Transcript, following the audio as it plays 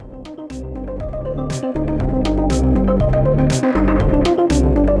Welcome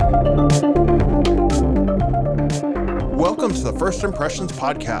to the First Impressions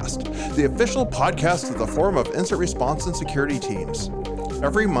Podcast, the official podcast of the Forum of Incident Response and Security Teams.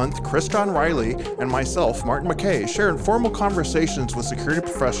 Every month, Chris John Riley and myself, Martin McKay, share informal conversations with security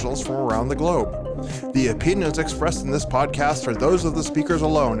professionals from around the globe. The opinions expressed in this podcast are those of the speakers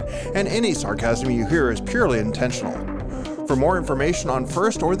alone, and any sarcasm you hear is purely intentional. For more information on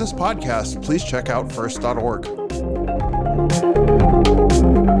FIRST or this podcast, please check out first.org.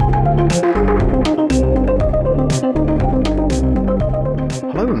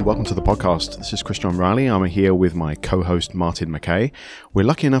 Hello and welcome to the podcast. This is Chris John Riley. I'm here with my co-host Martin McKay. We're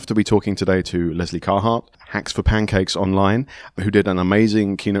lucky enough to be talking today to Lesley Carhart, Hacks for Pancakes Online, who did an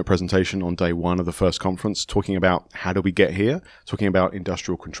amazing keynote presentation on day one of the FIRST conference, talking about how do we get here, talking about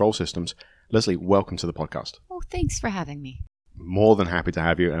industrial control systems. Lesley, welcome to the podcast. Oh, thanks for having me. More than happy to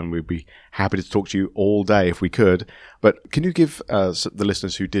have you, and we'd be happy to talk to you all day if we could. But can you give the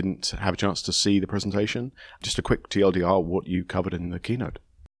listeners who didn't have a chance to see the presentation just a quick TLDR what you covered in the keynote?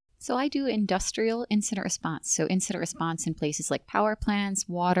 So I do industrial incident response. So incident response in places like power plants,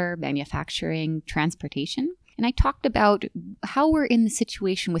 water, manufacturing, transportation. And I talked about how we're in the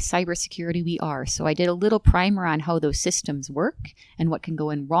situation with cybersecurity we are. So I did a little primer on how those systems work and what can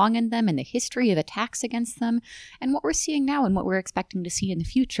go wrong in them and the history of attacks against them and what we're seeing now and what we're expecting to see in the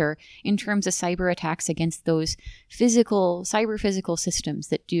future in terms of cyber attacks against those cyber physical systems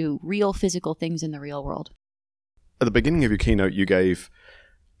that do real physical things in the real world. At the beginning of your keynote, you gave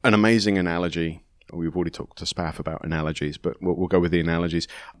an amazing analogy. We've already talked to Spaff about analogies, but we'll go with the analogies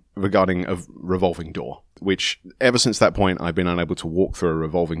regarding a revolving door, which ever since that point, I've been unable to walk through a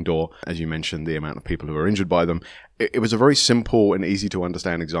revolving door. As you mentioned, the amount of people who are injured by them. It was a very simple and easy to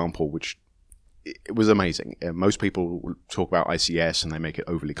understand example, which it was amazing. Most people talk about ICS and they make it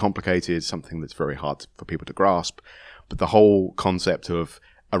overly complicated, something that's very hard for people to grasp. But the whole concept of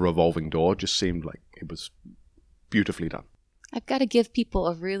a revolving door just seemed like it was beautifully done. I've got to give people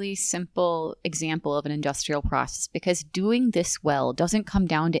a really simple example of an industrial process because doing this well doesn't come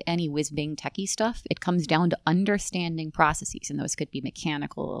down to any whiz-bang techie stuff. It comes down to understanding processes, and those could be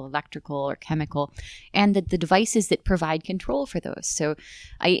mechanical, electrical, or chemical, and the devices that provide control for those. So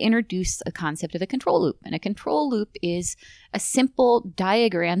I introduced a concept of a control loop, and a control loop is a simple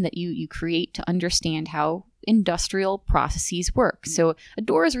diagram that you create to understand how industrial processes work. So a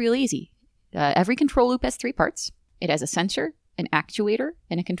door is real easy. Every control loop has three parts. It has a sensor, an actuator,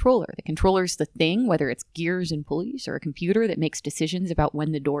 and a controller. The controller is the thing, whether it's gears and pulleys or a computer that makes decisions about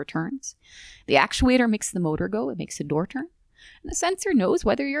when the door turns. The actuator makes the motor go. It makes the door turn. And the sensor knows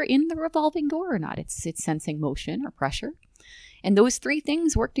whether you're in the revolving door or not. It's sensing motion or pressure. And those three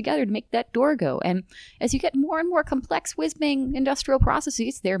things work together to make that door go. And as you get more and more complex whiz-bang industrial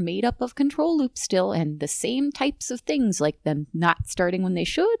processes, they're made up of control loops still, and the same types of things like them not starting when they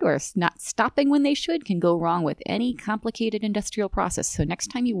should or not stopping when they should can go wrong with any complicated industrial process. So next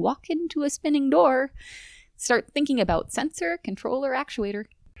time you walk into a spinning door, start thinking about sensor, controller, actuator.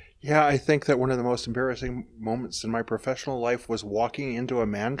 Yeah, I think that one of the most embarrassing moments in my professional life was walking into a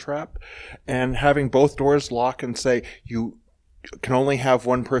man trap and having both doors lock and say, you can only have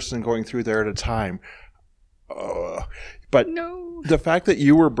one person going through there at a time. But no. The fact that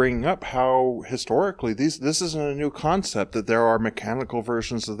you were bringing up how historically this isn't a new concept, that there are mechanical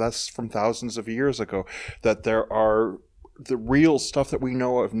versions of this from thousands of years ago, that there are the real stuff that we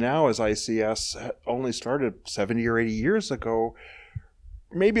know of now as ICS only started 70 or 80 years ago,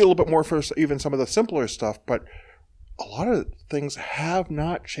 maybe a little bit more for even some of the simpler stuff, but a lot of things have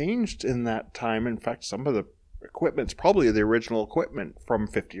not changed in that time. In fact, some of the equipment's probably the original equipment from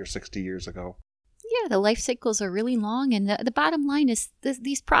 50 or 60 years ago. Yeah, the life cycles are really long, and the bottom line is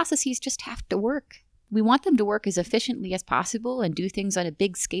these processes just have to work. We want them to work as efficiently as possible and do things on a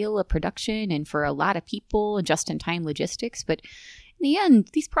big scale of production and for a lot of people and just-in-time logistics, but in the end,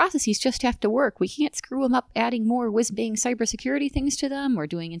 these processes just have to work. We can't screw them up adding more whiz-bang cybersecurity things to them or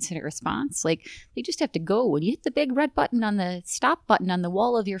doing incident response. Like, they just have to go. When you hit the big red button on the stop button on the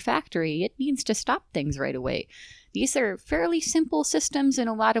wall of your factory, it means to stop things right away. These are fairly simple systems in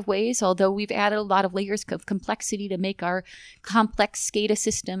a lot of ways, although we've added a lot of layers of complexity to make our complex SCADA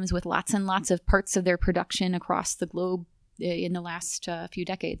systems with lots and lots of parts of their production across the globe in the last few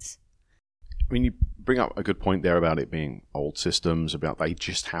decades. I mean, you bring up a good point there about it being old systems, about they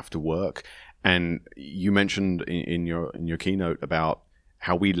just have to work. And you mentioned in your keynote about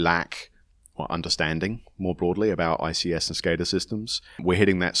how we lack understanding more broadly about ICS and SCADA systems. We're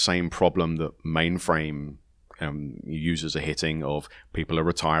hitting that same problem that mainframe users are hitting of people are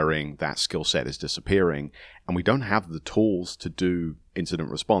retiring, that skill set is disappearing, and we don't have the tools to do incident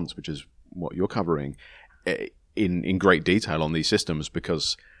response, which is what you're covering in great detail on these systems,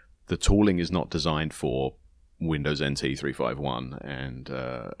 because the tooling is not designed for Windows NT 351 and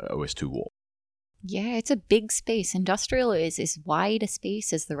OS2 Warp. Yeah, it's a big space. Industrial is as wide a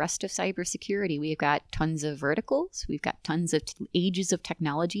space as the rest of cybersecurity. We've got tons of verticals. We've got tons of ages of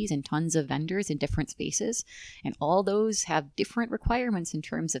technologies and tons of vendors in different spaces. And all those have different requirements in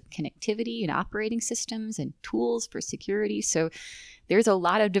terms of connectivity and operating systems and tools for security. So there's a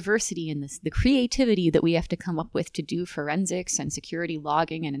lot of diversity in this, the creativity that we have to come up with to do forensics and security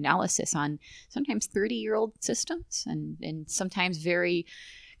logging and analysis on sometimes 30-year-old systems and sometimes very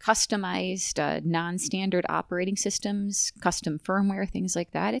customized, non-standard operating systems, custom firmware, things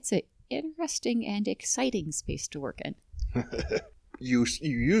like that. It's an interesting and exciting space to work in. You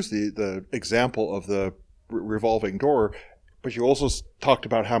use the example of the revolving door, but you also talked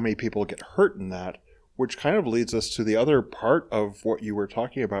about how many people get hurt in that, which kind of leads us to the other part of what you were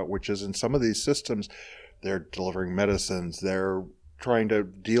talking about, which is in some of these systems, they're delivering medicines, they're trying to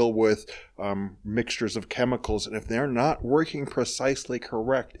deal with mixtures of chemicals, and if they're not working precisely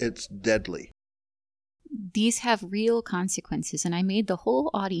correct, it's deadly. These have real consequences, and I made the whole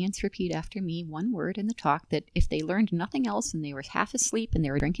audience repeat after me one word in the talk that if they learned nothing else and they were half asleep and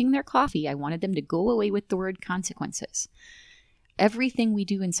they were drinking their coffee, I wanted them to go away with the word consequences. Everything we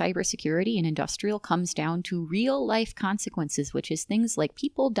do in cybersecurity and industrial comes down to real-life consequences, which is things like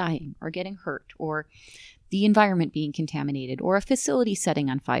people dying or getting hurt or the environment being contaminated, or a facility setting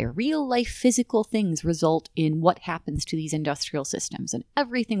on fire. Real-life physical things result in what happens to these industrial systems. And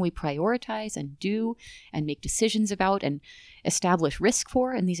everything we prioritize and do and make decisions about and establish risk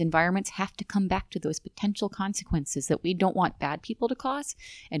for in these environments have to come back to those potential consequences that we don't want bad people to cause,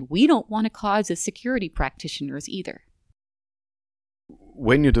 and we don't want to cause as security practitioners either.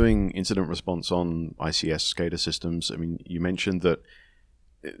 When you're doing incident response on ICS SCADA systems, I mean, you mentioned that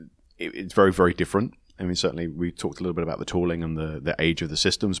it's very, very different. I mean, certainly we talked a little bit about the tooling and the age of the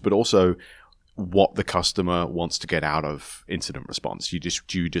systems, but also what the customer wants to get out of incident response. Do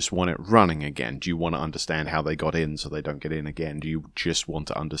you just want it running again? Do you want to understand how they got in so they don't get in again? Do you just want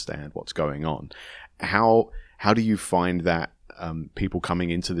to understand what's going on? How do you find that people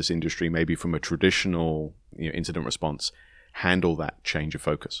coming into this industry, maybe from a traditional incident response, handle that change of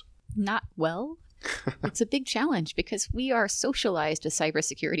focus? Not well. It's a big challenge because we are socialized as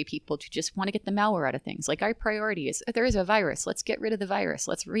cybersecurity people to just want to get the malware out of things. Like our priority is, there is a virus, let's get rid of the virus.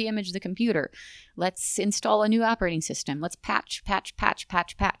 Let's re-image the computer. Let's install a new operating system. Let's patch.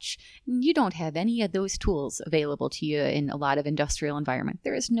 You don't have any of those tools available to you in a lot of industrial environment.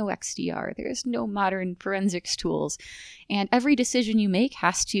 There is no XDR. There is no modern forensics tools. And every decision you make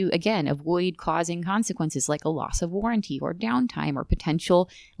has to, again, avoid causing consequences like a loss of warranty or downtime or potential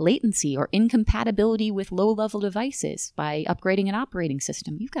latency or incompatibility with low-level devices by upgrading an operating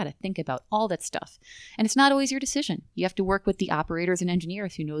system. You've got to think about all that stuff. And it's not always your decision. You have to work with the operators and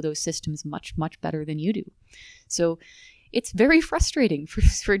engineers who know those systems much, much better than you do. So it's very frustrating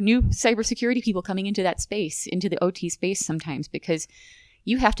for new cybersecurity people coming into that space, into the OT space sometimes, because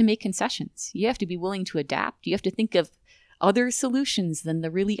you have to make concessions. You have to be willing to adapt. You have to think of other solutions than the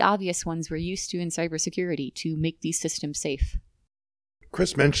really obvious ones we're used to in cybersecurity to make these systems safe.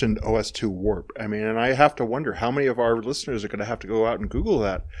 Chris mentioned OS2 Warp. I mean, and I have to wonder how many of our listeners are going to have to go out and Google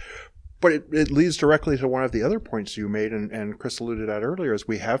that. But it leads directly to one of the other points you made, and Chris alluded at earlier, is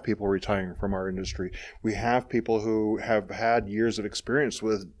we have people retiring from our industry. We have people who have had years of experience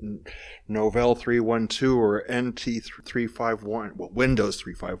with Novell 312 or NT 351, well, Windows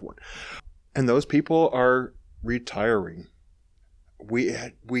 351. And those people are retiring.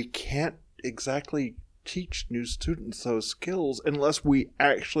 We can't exactly teach new students those skills unless we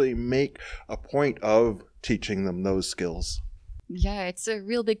actually make a point of teaching them those skills. Yeah, it's a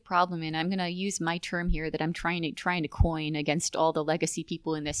real big problem, and I'm going to use my term here that I'm trying to coin against all the legacy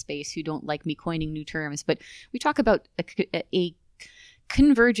people in this space who don't like me coining new terms. But we talk about a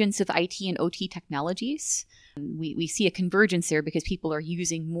convergence of IT and OT technologies. We see a convergence there because people are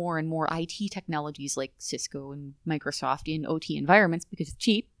using more and more IT technologies like Cisco and Microsoft in OT environments because it's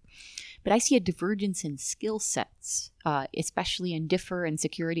cheap. But I see a divergence in skill sets, especially in differ and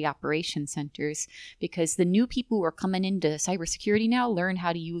security operations centers, because the new people who are coming into cybersecurity now learn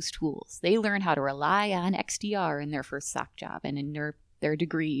how to use tools. They learn how to rely on XDR in their first SOC job and in their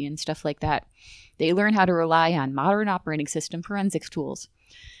degree and stuff like that. They learn how to rely on modern operating system forensics tools.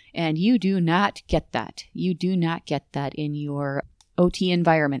 And you do not get that. You do not get that in your OT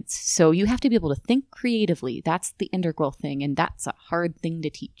environments. So you have to be able to think creatively. That's the integral thing, and that's a hard thing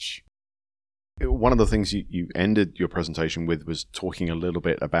to teach. One of the things you ended your presentation with was talking a little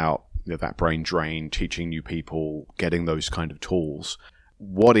bit about that brain drain, teaching new people, getting those kind of tools.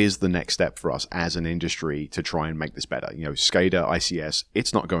 what is the next step for us as an industry to try and make this better? SCADA, ICS,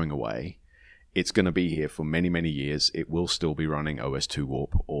 it's not going away. It's going to be here for many, many years. It will still be running OS2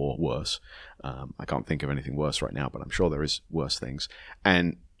 Warp or worse. I can't think of anything worse right now, but I'm sure there is worse things.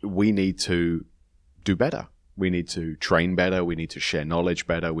 And we need to do better. We need to train better. We need to share knowledge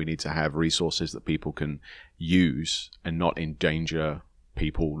better. We need to have resources that people can use and not endanger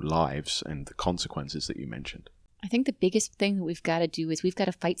people's lives and the consequences that you mentioned. I think the biggest thing that we've got to do is we've got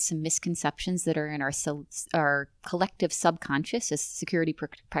to fight some misconceptions that are in our collective subconscious as security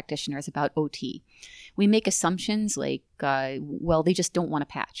practitioners about OT. We make assumptions like, they just don't want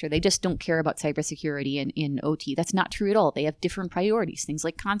to patch, or they just don't care about cybersecurity in OT. That's not true at all. They have different priorities, things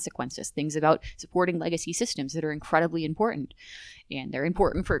like consequences, things about supporting legacy systems that are incredibly important. And they're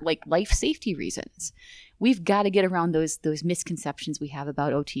important for life safety reasons. We've got to get around those misconceptions we have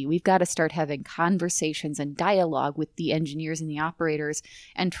about OT. We've got to start having conversations and dialogue with the engineers and the operators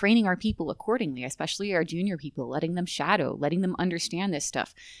and training our people accordingly, especially our junior people, letting them shadow, letting them understand this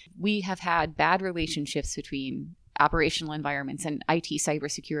stuff. We have had bad relationships between operational environments and IT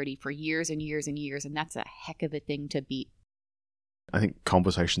cybersecurity for years and years and years, and that's a heck of a thing to beat. I think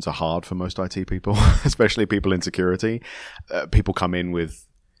conversations are hard for most IT people, especially people in security. People come in with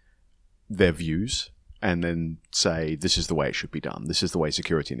their views and then say, this is the way it should be done. This is the way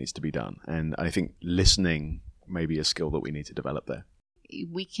security needs to be done. And I think listening may be a skill that we need to develop there.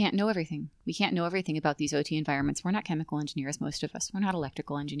 We can't know everything. We can't know everything about these OT environments. We're not chemical engineers, most of us. We're not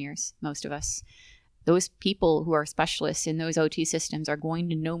electrical engineers, most of us. Those people who are specialists in those OT systems are going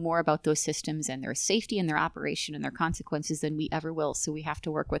to know more about those systems and their safety and their operation and their consequences than we ever will. So we have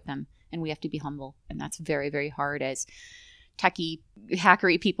to work with them, and we have to be humble. And that's very, very hard as techie,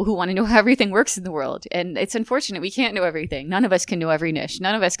 hackery people who want to know how everything works in the world. And it's unfortunate we can't know everything. None of us can know every niche.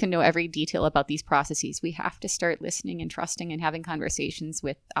 None of us can know every detail about these processes. We have to start listening and trusting and having conversations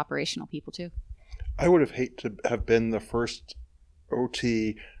with operational people too. I would have hated to have been the first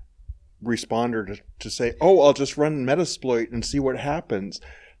OT responder to say, I'll just run Metasploit and see what happens.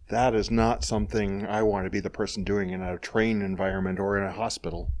 That is not something I want to be the person doing in a train environment or in a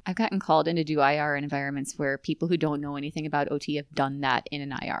hospital. I've gotten called in to do IR in environments where people who don't know anything about OT have done that in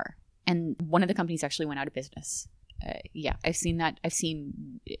an IR. And one of the companies actually went out of business. I've seen that. I've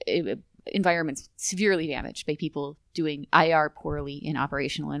seen environments severely damaged by people doing IR poorly in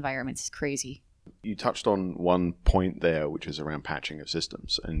operational environments. It's crazy. You touched on one point there, which is around patching of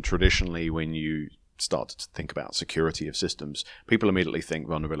systems. And traditionally, when you start to think about security of systems, people immediately think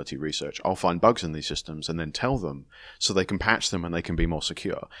vulnerability research. I'll find bugs in these systems and then tell them so they can patch them and they can be more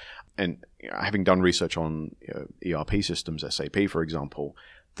secure. And having done research on ERP systems, SAP, for example,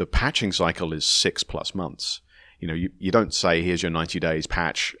 the patching cycle is 6+ months. You don't say, here's your 90 days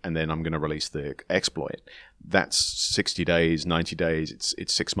patch, and then I'm going to release the exploit. That's 60 days, 90 days.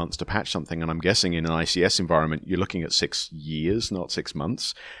 It's 6 months to patch something. And I'm guessing in an ICS environment, you're looking at 6 years, not 6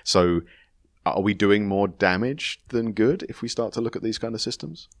 months. So are we doing more damage than good if we start to look at these kind of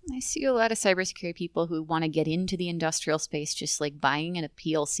systems? I see a lot of cybersecurity people who want to get into the industrial space just like buying a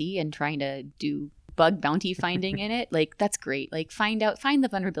PLC and trying to do bug bounty finding in it. That's great. Find the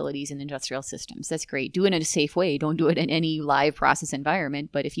vulnerabilities in industrial systems. That's great. Do it in a safe way. Don't do it in any live process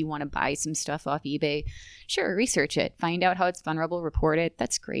environment. But if you want to buy some stuff off eBay, sure, research it. Find out how it's vulnerable, report it.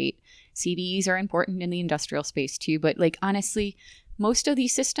 That's great. CVEs are important in the industrial space too. But honestly, most of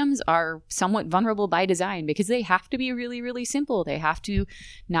these systems are somewhat vulnerable by design because they have to be really, really simple. They have to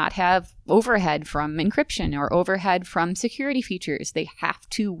not have overhead from encryption or overhead from security features. They have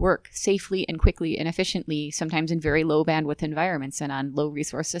to work safely and quickly and efficiently, sometimes in very low bandwidth environments and on low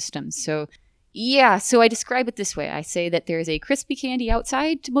resource systems. So I describe it this way. I say that there's a crispy candy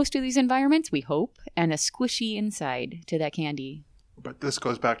outside to most of these environments, we hope, and a squishy inside to that candy. But this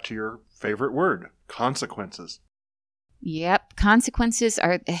goes back to your favorite word, consequences. Yep. Consequences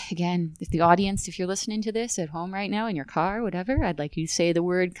are, again, if you're listening to this at home right now in your car, whatever, I'd like you to say the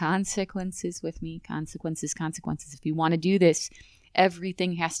word consequences with me. Consequences. If you want to do this,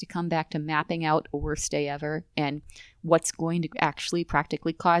 everything has to come back to mapping out a worst day ever and what's going to actually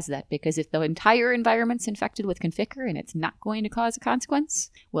practically cause that. Because if the entire environment's infected with Conficker and it's not going to cause a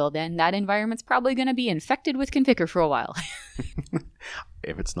consequence, well, then that environment's probably going to be infected with Conficker for a while.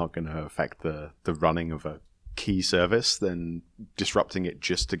 If it's not going to affect the running of a key service, then disrupting it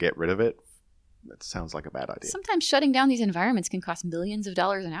just to get rid of it, that sounds like a bad idea. Sometimes shutting down these environments can cost millions of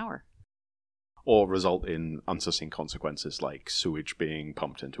dollars an hour. Or result in unforeseen consequences like sewage being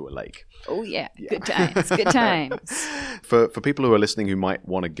pumped into a lake. Oh yeah. Good times. For people who are listening who might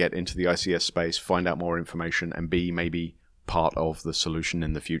want to get into the ICS space, find out more information and be maybe part of the solution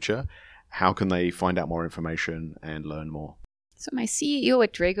in the future, how can they find out more information and learn more? So my CEO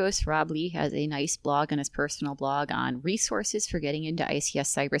at Dragos, Rob Lee, has a nice blog on his personal blog on resources for getting into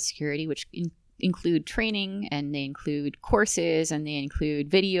ICS cybersecurity, which include training, and they include courses, and they include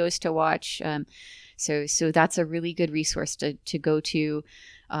videos to watch. So that's a really good resource to go to.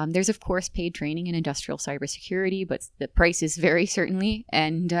 There's, of course, paid training in industrial cybersecurity, but the price is very certainly.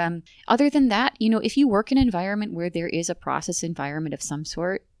 And other than that, if you work in an environment where there is a process environment of some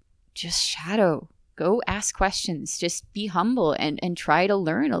sort, just shadow. Go ask questions. Just be humble and try to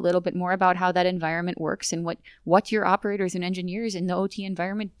learn a little bit more about how that environment works and what your operators and engineers in the OT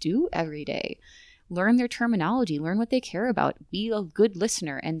environment do every day. Learn their terminology. Learn what they care about. Be a good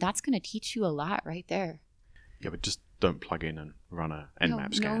listener, and that's going to teach you a lot right there. Yeah, but just don't plug in and run a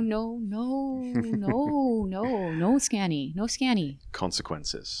Nmap scan. No scanny. No scanny.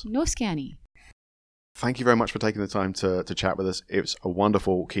 Consequences. No scanny. Thank you very much for taking the time to chat with us. It was a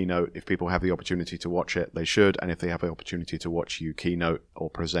wonderful keynote. If people have the opportunity to watch it, they should. And if they have the opportunity to watch you keynote or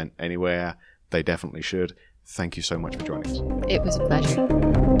present anywhere, they definitely should. Thank you so much for joining us. It was a pleasure.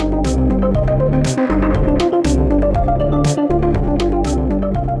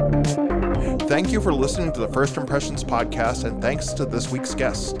 Thank you for listening to the First Impressions podcast, and thanks to this week's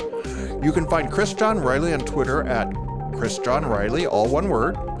guest. You can find Chris John Riley on Twitter at Chris John Riley, all one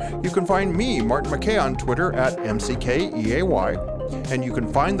word. You can find me, Martin McKay, on Twitter at MCKEAY. And you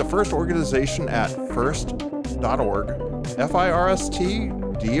can find the FIRST organization at first.org, FIRSTDOT.org.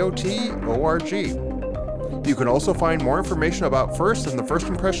 You can also find more information about FIRST and the First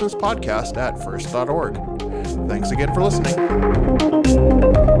Impressions podcast at first.org. Thanks again for listening.